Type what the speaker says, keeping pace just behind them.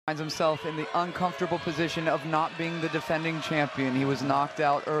finds himself in the uncomfortable position of not being the defending champion. He was knocked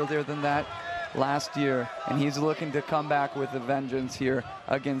out earlier than that last year, and he's looking to come back with a vengeance here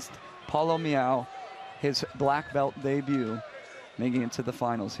against Paulo Miyao, his black belt debut, making it to the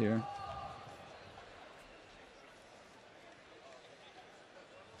finals here.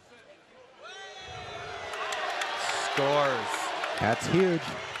 Scores. That's huge.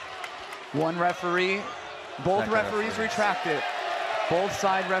 One referee, both referees retract it. Both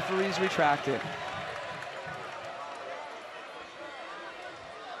side referees retract it.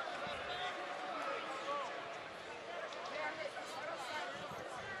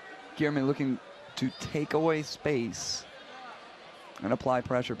 Guillermo looking to take away space and apply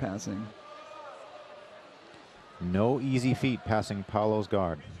pressure passing. No easy feat passing Paulo's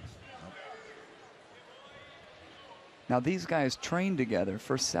guard. Now these guys trained together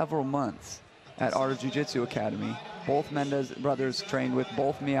for several months at Art of Jiu Jitsu Academy. Both Mendes brothers trained with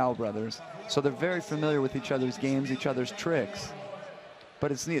both Miyao brothers. So they're very familiar with each other's games, each other's tricks.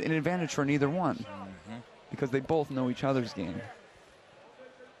 But it's an advantage for neither one because they both know each other's game.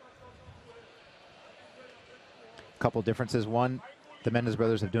 Couple differences. One, the Mendes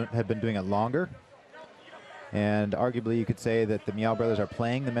brothers have been doing it longer. And arguably you could say that the Miyao brothers are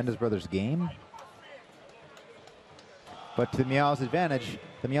playing the Mendes brothers' game. But to the Miyao's advantage,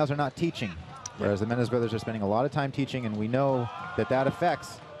 the Miyaos are not teaching, whereas the Mendes brothers are spending a lot of time teaching, and we know that that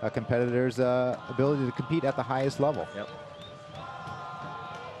affects a competitor's ability to compete at the highest level. Yep.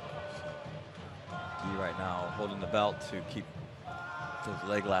 D right now holding the belt to keep those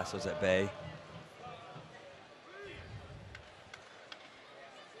leg lassos at bay.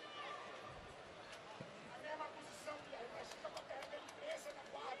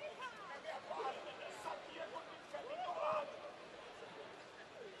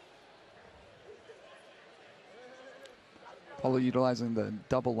 Paulo utilizing the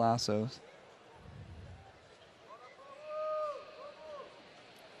double lassos.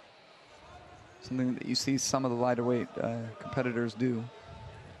 Something that you see some of the lighter weight competitors do.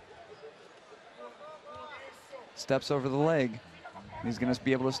 Steps over the leg. He's going to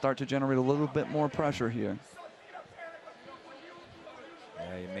be able to start to generate a little bit more pressure here.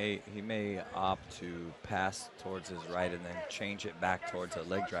 Yeah, he may opt to pass towards his right and then change it back towards a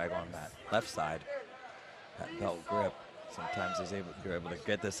leg drag on that left side, that belt grip. Sometimes you're able to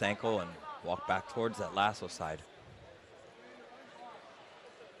get this ankle and walk back towards that lasso side.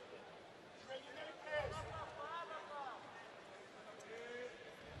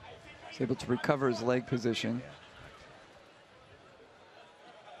 He's able to recover his leg position.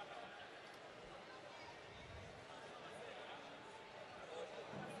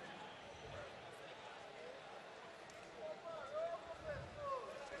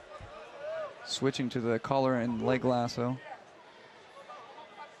 Switching to the collar and leg lasso.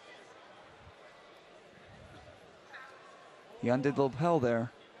 He undid the lapel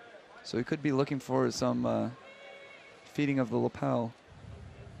there, so he could be looking for some feeding of the lapel.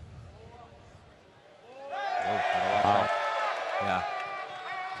 Wow. Yeah,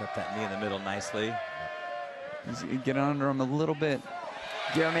 got that knee in the middle nicely. He's getting under him a little bit.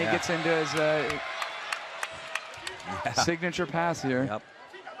 Guillermo gets into his signature pass here. Yep.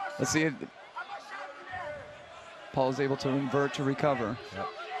 Let's see it. Paul's able to invert to recover. Yep.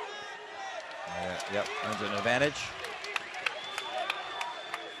 Yep, earns an advantage.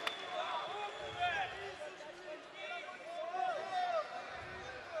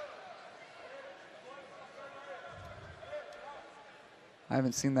 I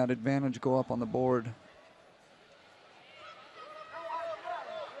haven't seen that advantage go up on the board.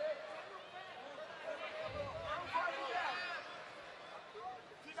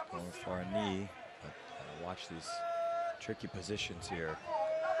 Going for a knee, but watch these tricky positions here.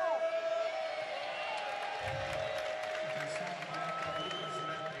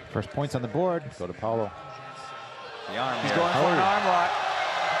 First points on the board go to Paulo. The arm He's here. going for an arm lock.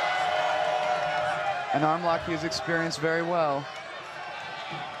 An arm lock he's experienced very well.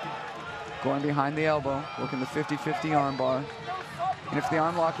 Going behind the elbow, working the 50-50 arm bar. And if the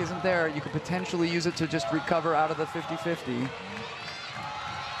arm lock isn't there, you could potentially use it to just recover out of the 50-50.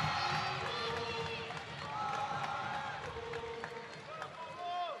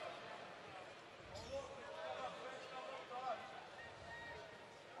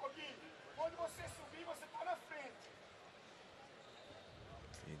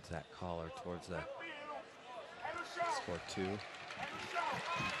 Feeds that collar towards the score 2.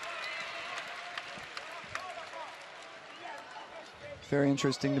 Very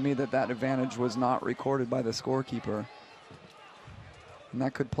interesting to me that that advantage was not recorded by the scorekeeper. And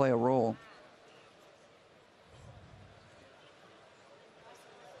that could play a role.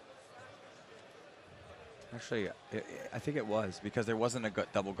 Actually, I think it was because there wasn't a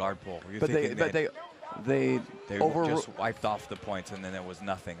double guard pull. But they just wiped off the points, and then there was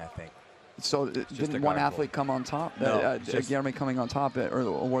nothing, I think. So didn't one athlete come on top? No, Guilherme coming on top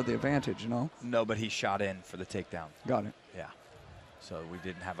or the advantage, no? No, but he shot in for the takedown. Got it. Yeah. So we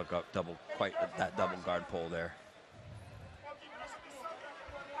didn't have a quite that double guard pull there.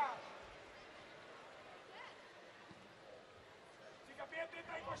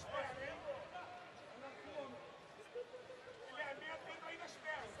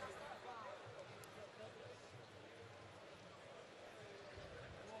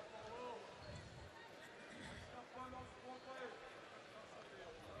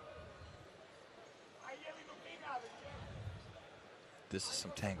 This is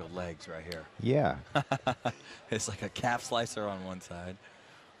some tangled legs right here. Yeah. It's like a calf slicer on one side,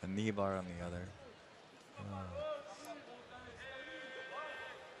 a knee bar on the other.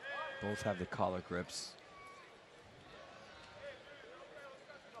 Both have the collar grips.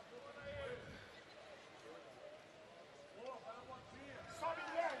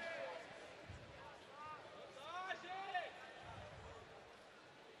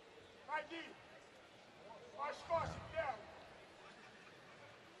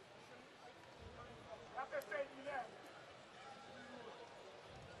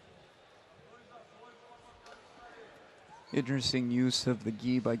 Interesting use of the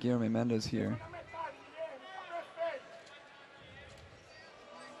gi by Guilherme Mendes here.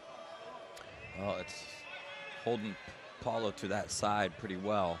 Well, it's holding Paulo to that side pretty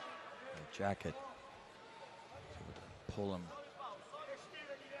well. The jacket. Pull him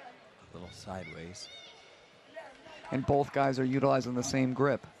a little sideways. And both guys are utilizing the same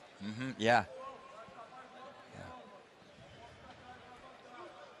grip. Mm-hmm. Yeah.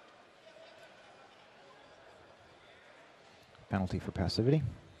 Penalty for passivity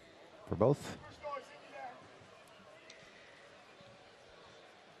for both.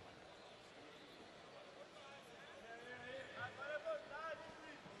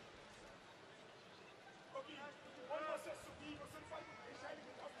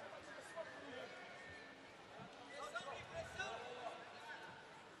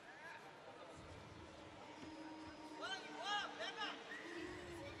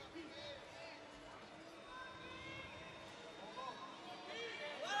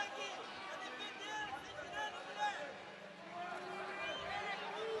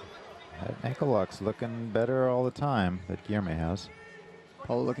 That ankle lock's looking better all the time that Guilherme has.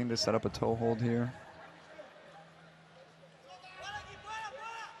 Paulo looking to set up a toe hold here.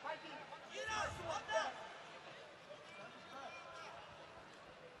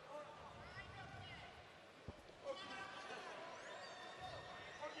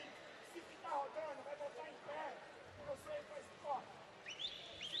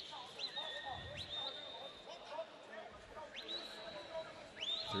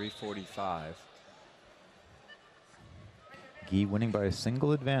 .345. Guy winning by a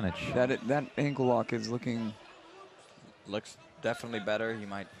single advantage. That ankle lock is looking... Looks definitely better. He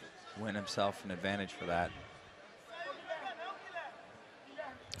might win himself an advantage for that.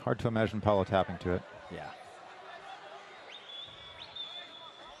 Hard to imagine Paulo tapping to it. Yeah.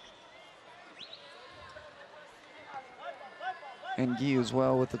 And Guy as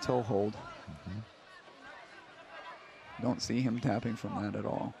well with the toe hold. Don't see him tapping from that at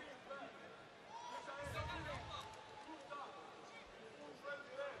all.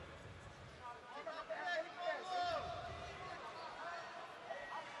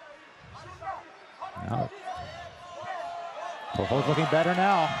 No. Toe hold's looking better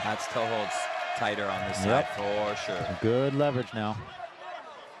now. That's toe holds tighter on this side for sure. Good leverage now.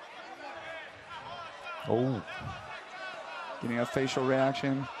 Oh. Getting a facial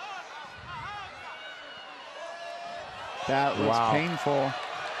reaction. That was painful.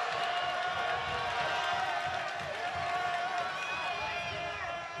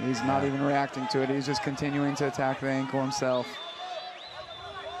 He's not even reacting to it. He's just continuing to attack the ankle himself.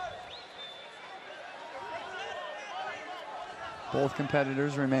 Both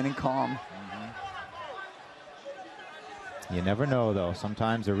competitors remaining calm. You never know, though.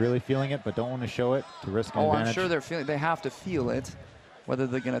 Sometimes they're really feeling it, but don't want to show it to risk an advantage. I'm sure they're feeling. They have to feel it. Whether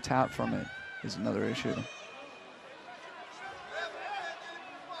they're going to tap from it is another issue.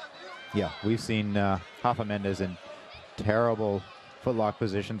 Yeah, we've seen Rafa Mendes in terrible footlock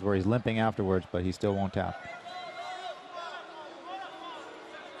positions where he's limping afterwards, but he still won't tap.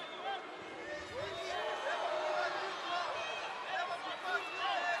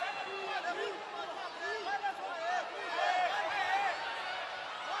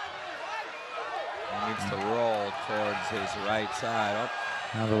 He needs to roll towards his right side. Oh,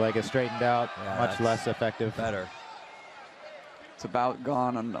 Now the leg is straightened out, Yeah, much less effective. Better. It's about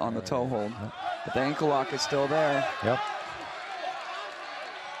gone on the toe hold. But the ankle lock is still there. Yep.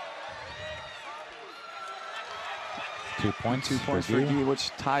 Two points for Guy,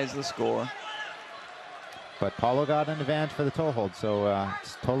 which ties the score. But Paulo got an advantage for the toe hold, so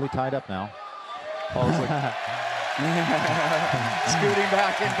it's totally tied up now. Paulo's like scooting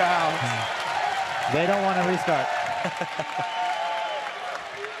back in bounds. They don't want to restart.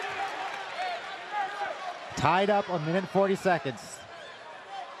 Tied up a minute 40 seconds.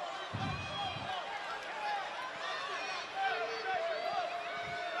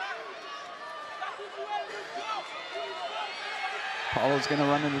 Paulo's going to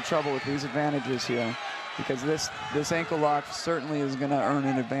run into trouble with these advantages here, because this ankle lock certainly is going to earn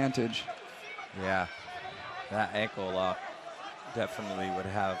an advantage. Yeah, that ankle lock definitely would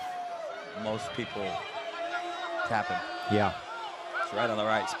have most people tapping. Yeah. It's right on the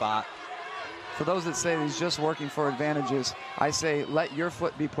right spot. For those that say he's just working for advantages, I say let your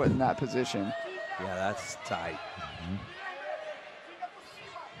foot be put in that position. Yeah, that's tight.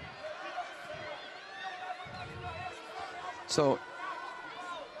 So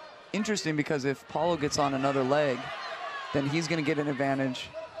interesting, because if Paulo gets on another leg, then he's going to get an advantage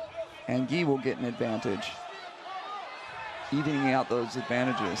and Guy will get an advantage, evening out those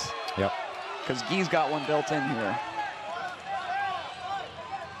advantages. Yep. Because Guy's got one built in here.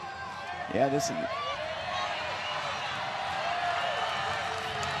 Yeah, this is...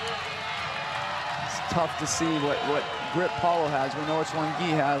 It's tough to see what grip Paulo has. We know which one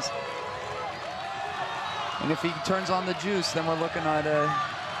Guy has. And if he turns on the juice, then we're looking at a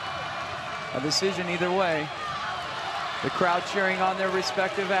decision either way. The crowd cheering on their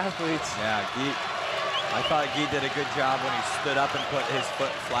respective athletes. Yeah, Guy, I thought Guy did a good job when he stood up and put his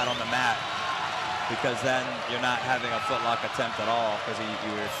foot flat on the mat, because then you're not having a footlock attempt at all, because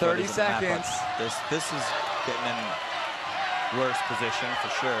you were 30 seconds. This is getting in worse position for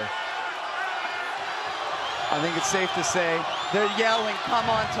sure. I think it's safe to say they're yelling, "Come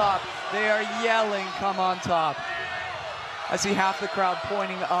on top." They are yelling, "Come on top." I see half the crowd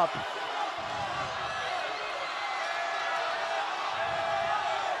pointing up.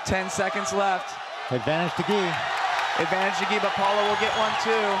 10 seconds left. Advantage to Guy. Advantage to Guy, but Paulo will get one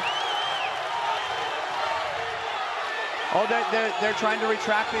too. Oh, they're trying to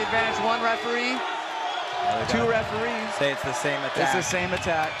retract the advantage. One referee, two referees. Say it's the same attack. It's the same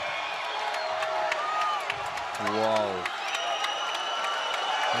attack. Whoa.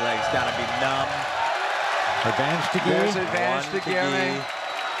 The leg's gotta be numb. Advantage to Guy. There's advantage to Guilherme.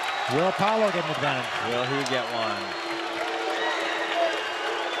 Will Paulo get an advantage? Will he get one?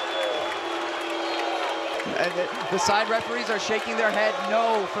 The side referees are shaking their head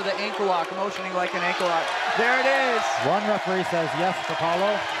no for the ankle lock, motioning like an ankle lock. There it is. One referee says yes for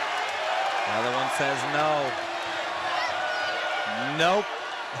Paulo. The other one says no. Nope.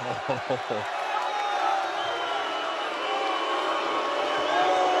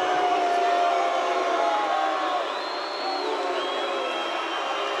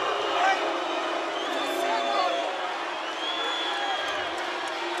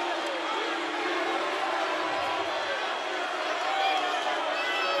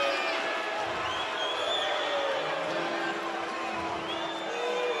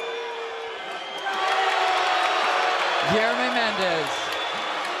 Guilherme Mendes.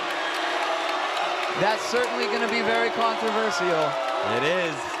 That's certainly going to be very controversial. It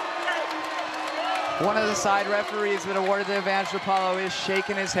is. One of the side referees that awarded the advantage to Paulo is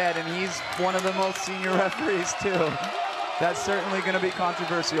shaking his head, and he's one of the most senior referees too. That's certainly going to be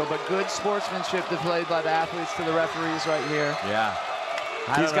controversial, but good sportsmanship displayed by the athletes to the referees right here. Yeah.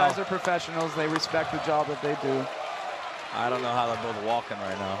 These guys are professionals. They respect the job that they do. I don't know how they're both walking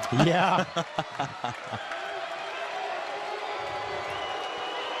right now. Yeah.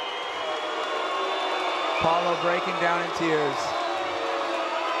 Paulo breaking down in tears.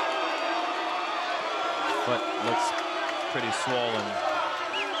 Foot looks pretty swollen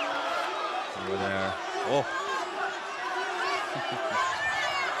over there. Oh.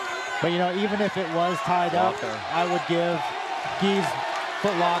 But you know, even if it was tied up, I would give Guy's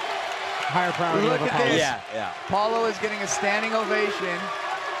footlock higher priority Look over at Paulo. this. Yeah, yeah. Paulo is getting a standing ovation.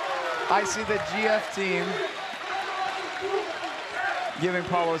 I see the GF team giving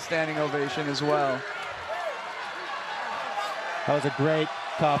Paulo a standing ovation as well. That was a great,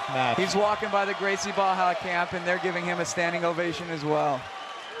 tough match. He's walking by the Gracie Baja camp, and they're giving him a standing ovation as well.